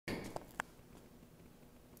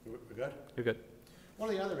We're good? You're good. One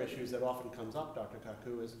of the other issues that often comes up, Dr.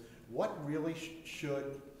 Kaku, is what really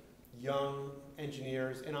should young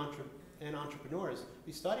engineers and entrepreneurs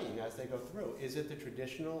be studying as they go through? Is it the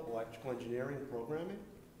traditional electrical engineering programming?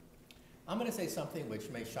 I'm going to say something which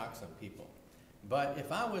may shock some people. But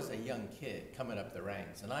if I was a young kid coming up the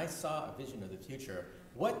ranks and I saw a vision of the future,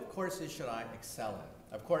 what courses should I excel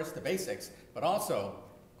in? Of course, the basics, but also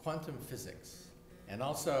quantum physics and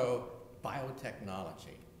also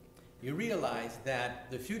biotechnology. You realize that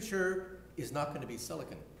the future is not going to be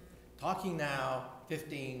silicon. Talking now,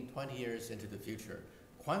 15, 20 years into the future,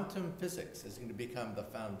 quantum physics is going to become the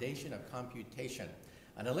foundation of computation.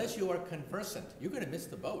 And unless you are conversant, you're going to miss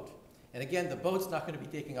the boat. And again, the boat's not going to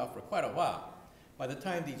be taking off for quite a while. By the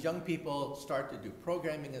time these young people start to do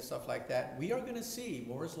programming and stuff like that, we are going to see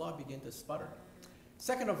Moore's Law begin to sputter.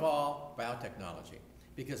 Second of all, biotechnology,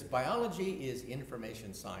 because biology is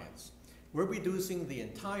information science. We're reducing the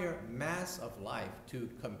entire mass of life to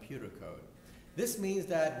computer code. This means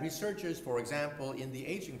that researchers, for example, in the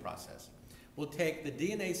aging process, will take the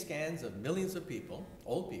DNA scans of millions of people,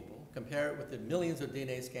 old people, compare it with the millions of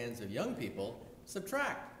DNA scans of young people,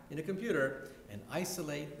 subtract in a computer, and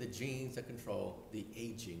isolate the genes that control the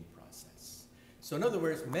aging process. So in other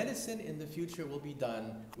words, medicine in the future will be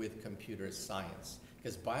done with computer science,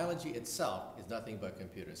 because biology itself is nothing but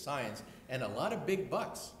computer science, and a lot of big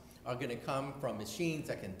bucks are going to come from machines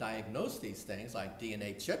that can diagnose these things, like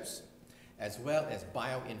DNA chips, as well as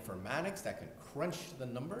bioinformatics that can crunch the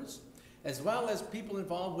numbers, as well as people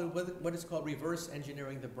involved with what is called reverse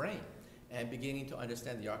engineering the brain and beginning to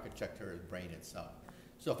understand the architecture of the brain itself.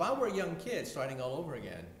 So if I were a young kid starting all over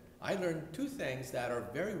again, I learned two things that are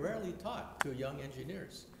very rarely taught to young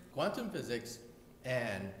engineers: quantum physics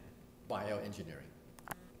and bioengineering.